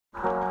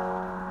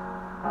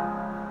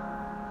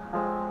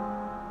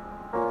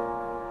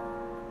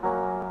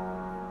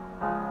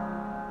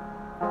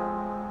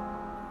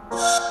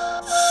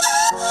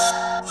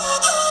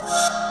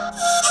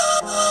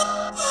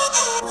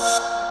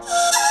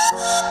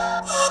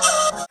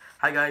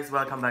Hi guys,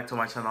 welcome back to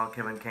my channel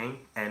Kevin King,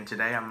 and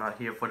today I'm not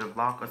here for the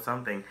vlog or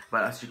something,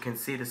 but as you can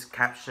see this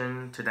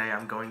caption, today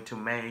I'm going to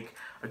make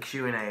a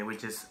Q&A,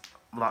 which is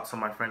lots of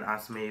my friends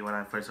asked me when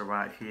I first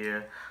arrived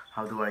here,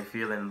 how do I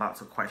feel, and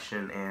lots of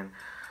questions. And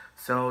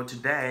so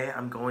today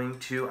I'm going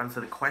to answer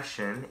the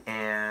question,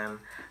 and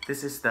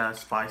this is the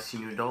spicy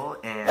noodle,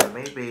 and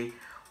maybe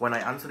when I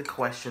answer the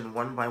question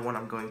one by one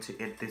I'm going to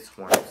eat this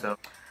one. So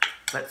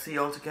let's see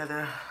all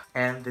together.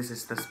 And this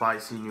is the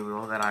spicy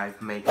noodle that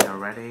I've made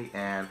already,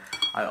 and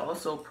I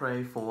also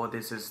pray for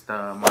this is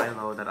the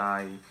Milo that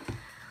I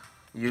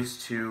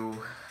used to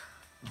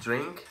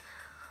drink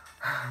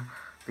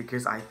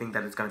because I think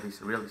that it's gonna be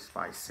really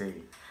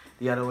spicy.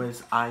 The other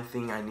is I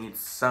think I need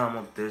some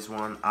of this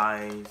one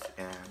ice,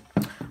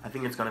 and I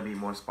think it's gonna be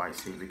more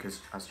spicy because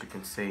as you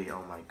can see,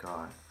 oh my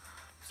god.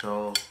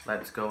 So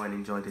let's go and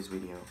enjoy this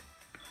video.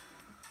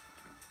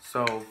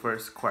 So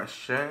first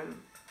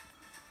question,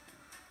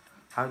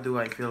 how do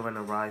I feel when I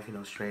arrive in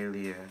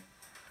Australia?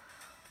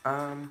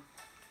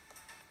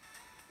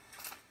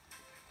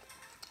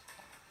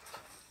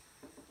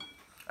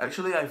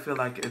 Actually, I feel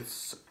like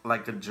it's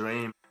like a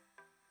dream.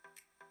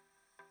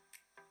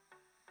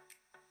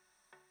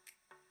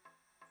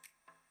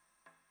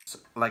 It's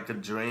like a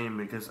dream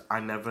because I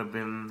never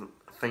been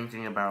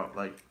thinking about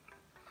like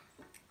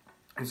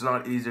it's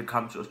not easy to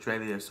come to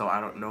Australia, so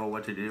I don't know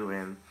what to do,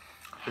 and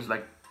it's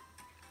like,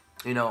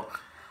 you know,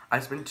 I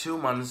spent 2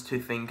 months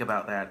to think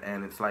about that,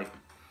 and it's like,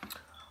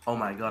 oh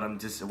my god, I'm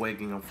just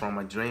waking up from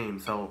my dream.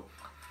 So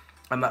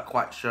I'm not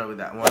quite sure with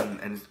that one,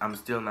 and I'm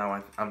still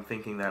now I'm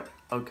thinking that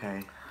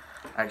okay,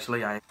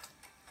 actually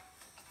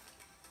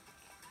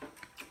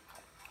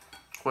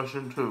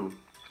Question 2.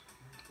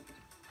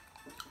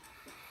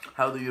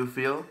 How do you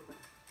feel?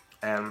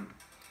 And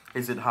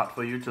is it hard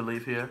for you to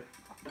live here?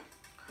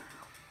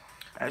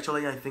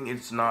 Actually, I think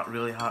it's not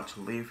really hard to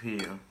live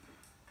here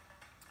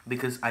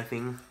because I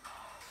think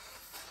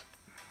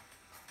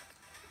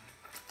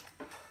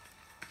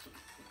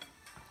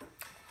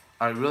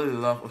I really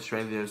love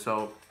Australia.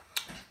 So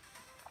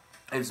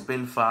it's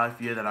been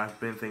 5 years that I've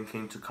been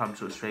thinking to come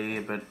to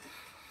Australia, but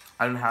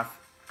I don't have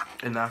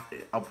enough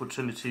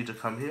opportunity to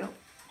come here.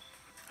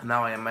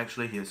 Now I am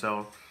actually here,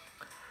 so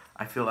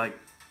I feel like,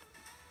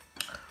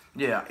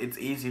 yeah, it's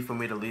easy for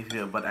me to live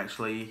here, but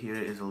actually here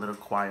is a little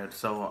quiet,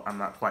 so I'm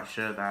not quite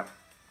sure that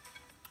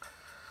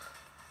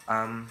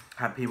I'm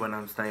happy when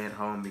I'm staying at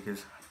home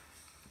because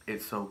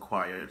it's so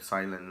quiet,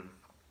 silent.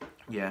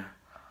 Yeah.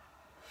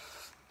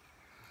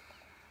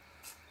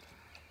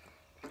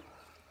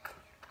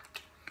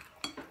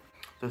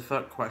 The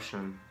third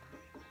question,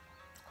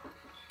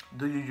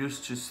 do you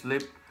used to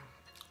sleep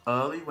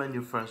early when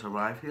you first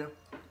arrived here?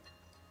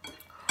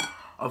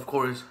 Of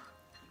course,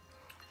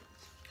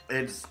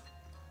 it's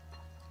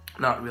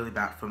not really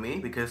bad for me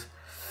because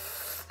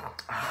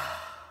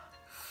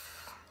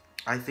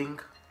I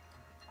think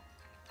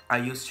I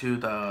used to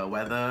the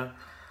weather.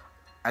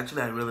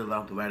 Actually, I really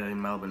love the weather in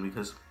Melbourne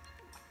because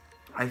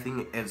I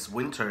think it's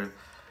winter,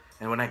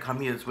 and when I come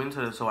here it's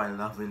winter, so I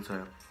love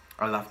winter.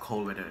 I love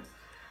cold weather,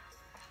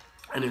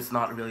 and it's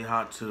not really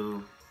hard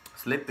to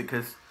sleep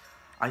because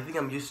I think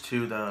I'm used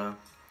to the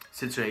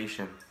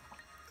situation.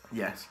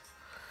 Yes.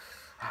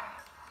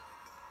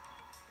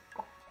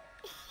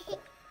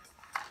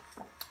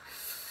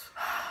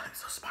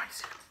 It's so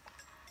spicy.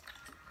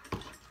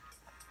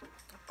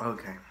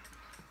 Okay.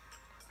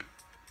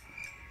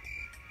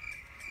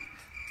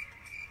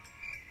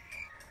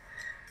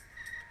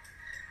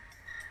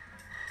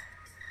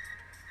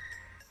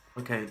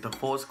 Okay, the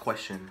fourth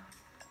question.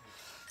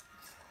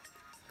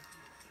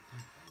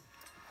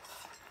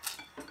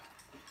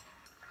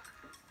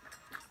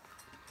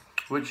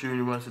 Which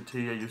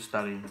university are you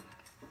studying?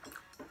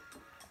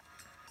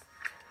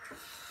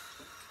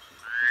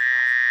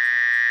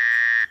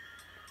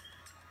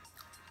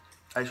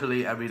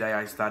 Actually, every day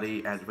I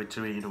study at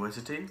Victoria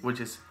University,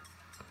 which is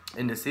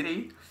in the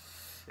city.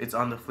 It's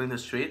on the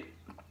Flinders Street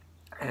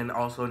and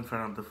also in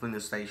front of the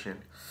Flinders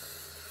Station.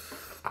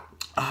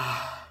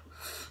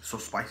 So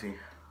spicy.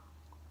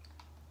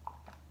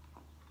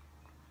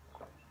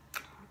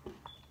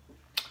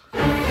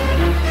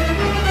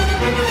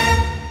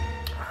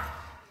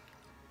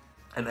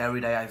 And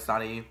every day I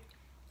study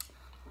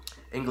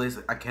English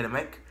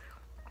academic,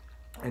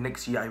 and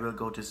next year I will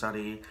go to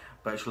study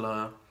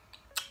bachelor.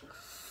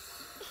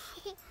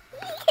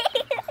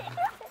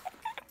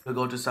 We'll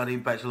go to study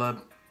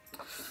bachelor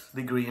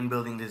degree in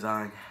building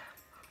design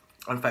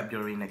on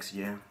February next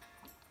year.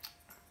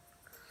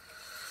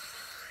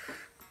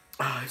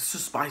 It's so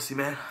spicy,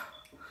 man.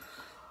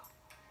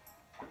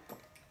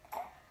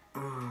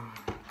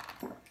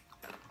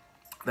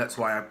 That's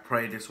why I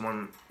pray this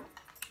one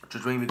to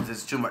drink because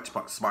it's too much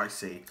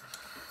spicy.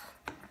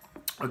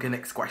 Okay,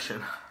 next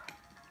question.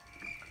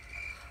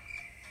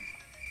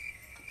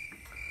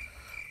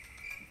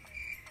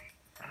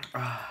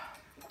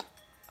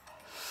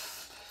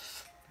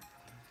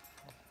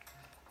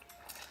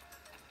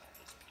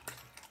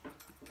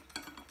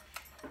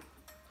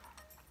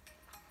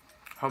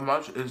 How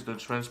much is the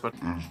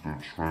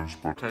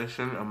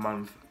transportation a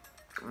month?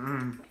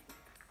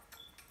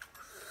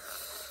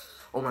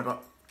 Oh my god.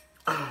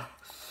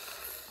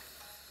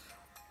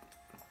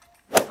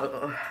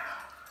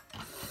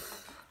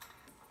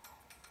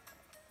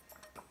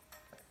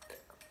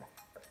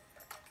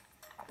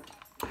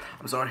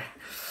 I'm sorry,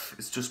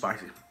 it's too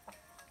spicy.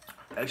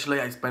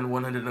 Actually, I spend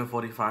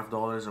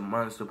 $145 a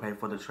month to pay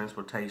for the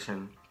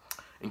transportation,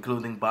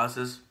 including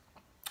buses,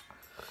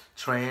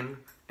 train,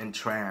 and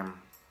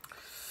tram.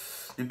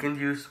 You can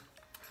use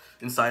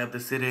inside of the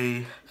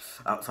city,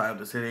 outside of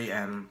the city,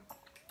 and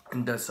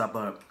in the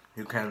suburb.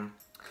 You can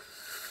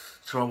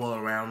travel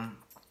around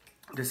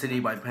the city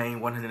by paying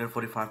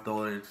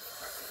 $145.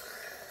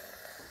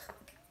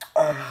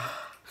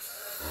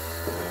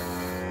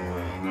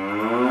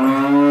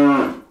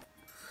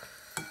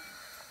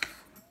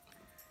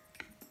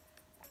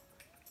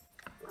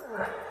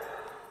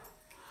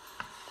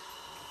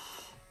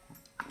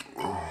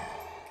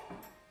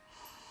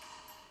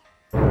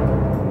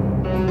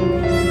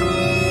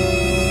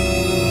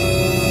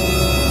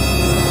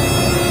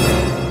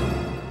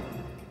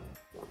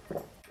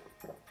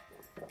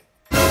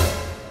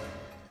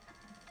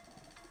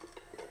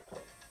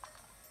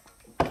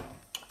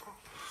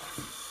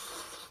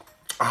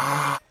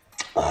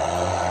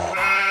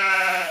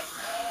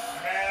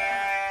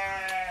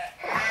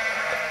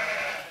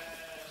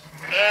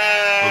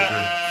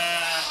 Okay,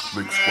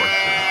 next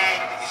question.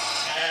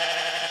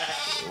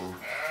 Oh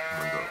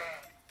my god.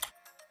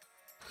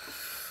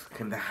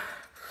 Calm down,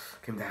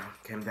 calm down,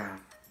 calm down.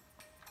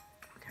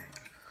 Okay.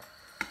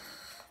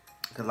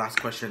 The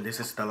last question. This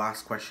is the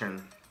last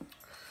question.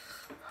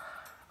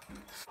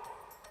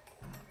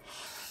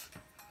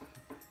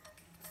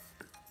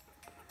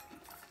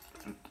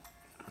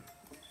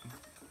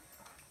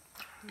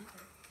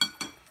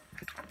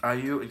 Are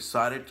you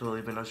excited to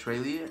live in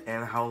Australia,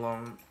 and how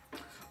long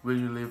will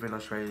you live in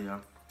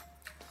Australia?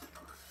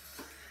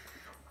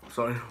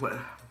 Sorry, what?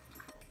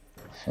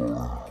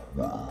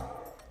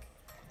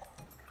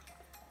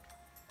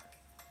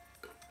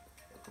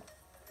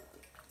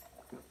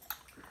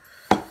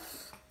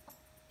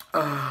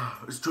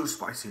 It's too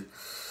spicy.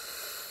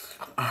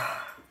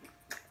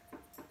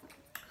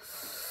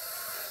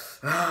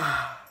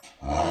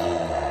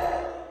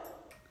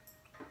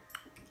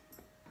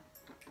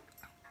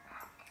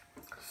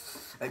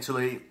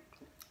 Actually,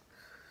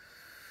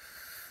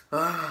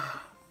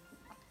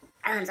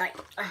 I'm sorry.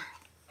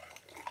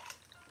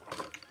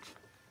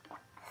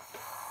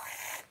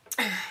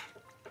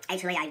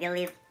 Actually, I will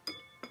live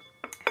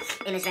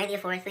in Australia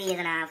for 3 years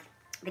and a half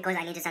because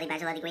I need to study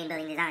bachelor degree in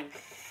building design.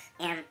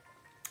 And,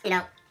 you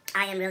know,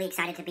 I am really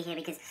excited to be here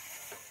because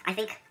I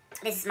think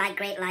this is my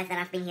great life that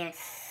I've been here.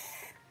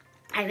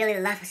 I really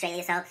love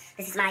Australia, so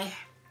this is my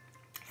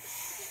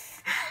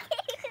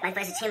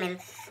first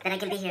achievement that I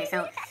can be here.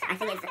 So I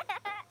think it's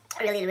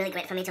really, really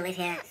great for me to live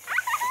here.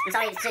 I'm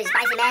sorry, it's too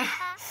spicy, man.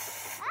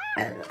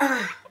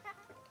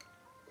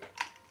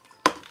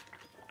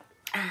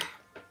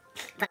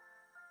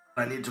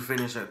 I need to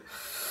finish it.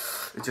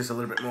 It's just a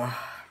little bit more.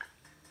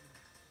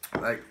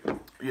 Like,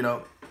 you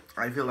know,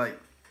 I feel like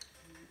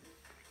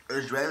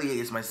Australia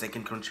is my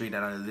second country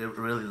that I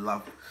really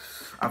love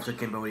after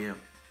Cambodia.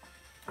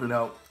 You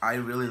know, I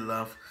really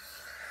love,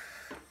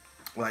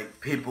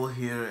 like, people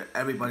here.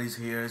 Everybody's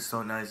here. It's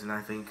so nice, and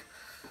I think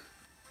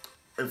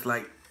it's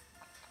like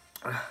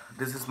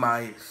this is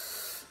my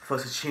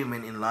first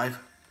achievement in life.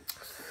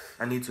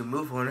 I need to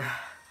move on,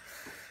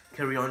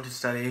 carry on to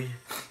study,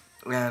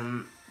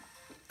 and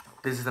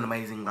this is an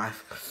amazing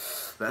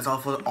life. That's all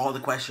for all the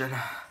question.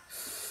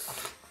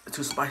 It's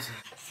too spicy.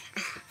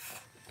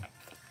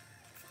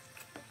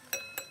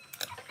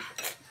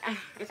 I'm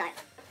sorry.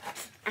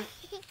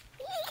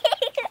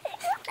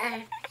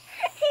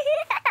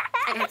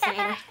 I don't sorry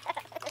anymore.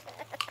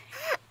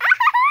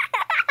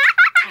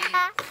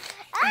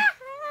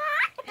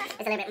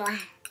 It's a little bit more.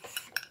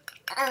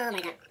 Oh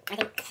my god. I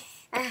think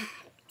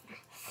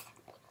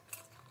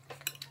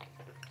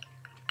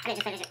I need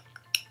to finish it.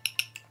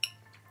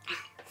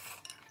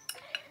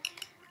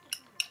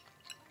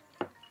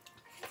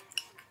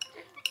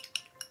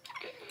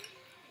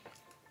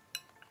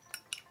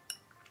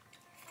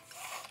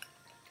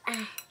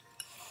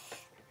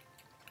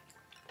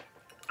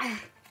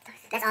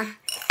 That's all.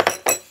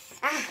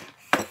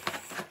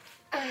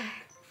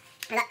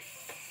 Look,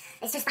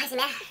 it's too spicy,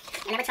 man.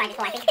 I never tried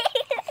before, I think.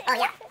 Oh,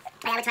 yeah.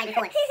 I never tried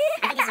before. I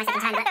think this is my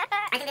second time, but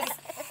I think this is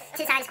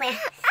 2 times square.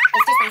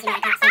 It's too spicy, man. I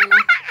can't stand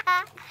anymore.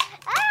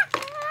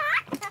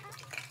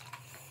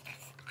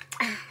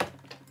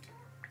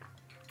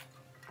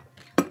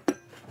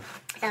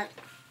 So,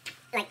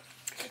 like,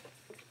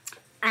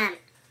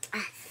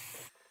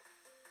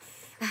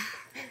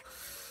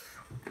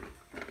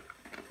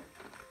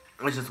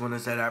 I just want to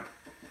say that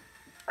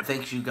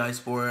thank you guys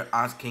for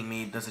asking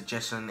me the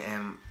suggestion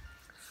and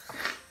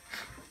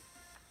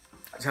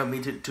tell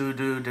me to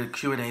do the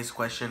Q&A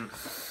question.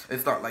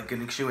 It's not like a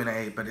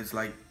Q&A, but it's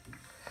like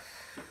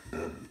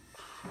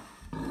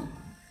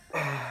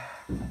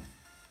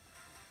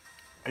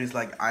it's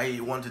like I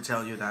want to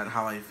tell you that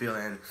how I feel,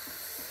 and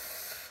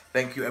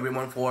thank you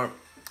everyone for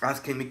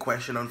asking me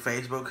question on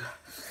Facebook,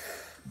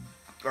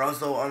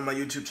 also on my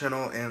YouTube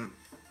channel, and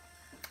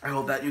I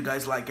hope that you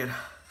guys like it.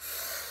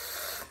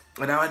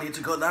 And now I need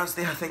to go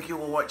downstairs. Thank you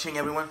for watching,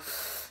 everyone.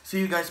 See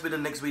you guys with the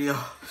next video.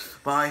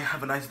 Bye.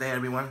 Have a nice day,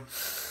 everyone.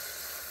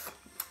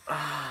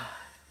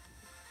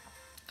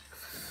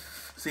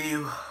 See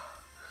you.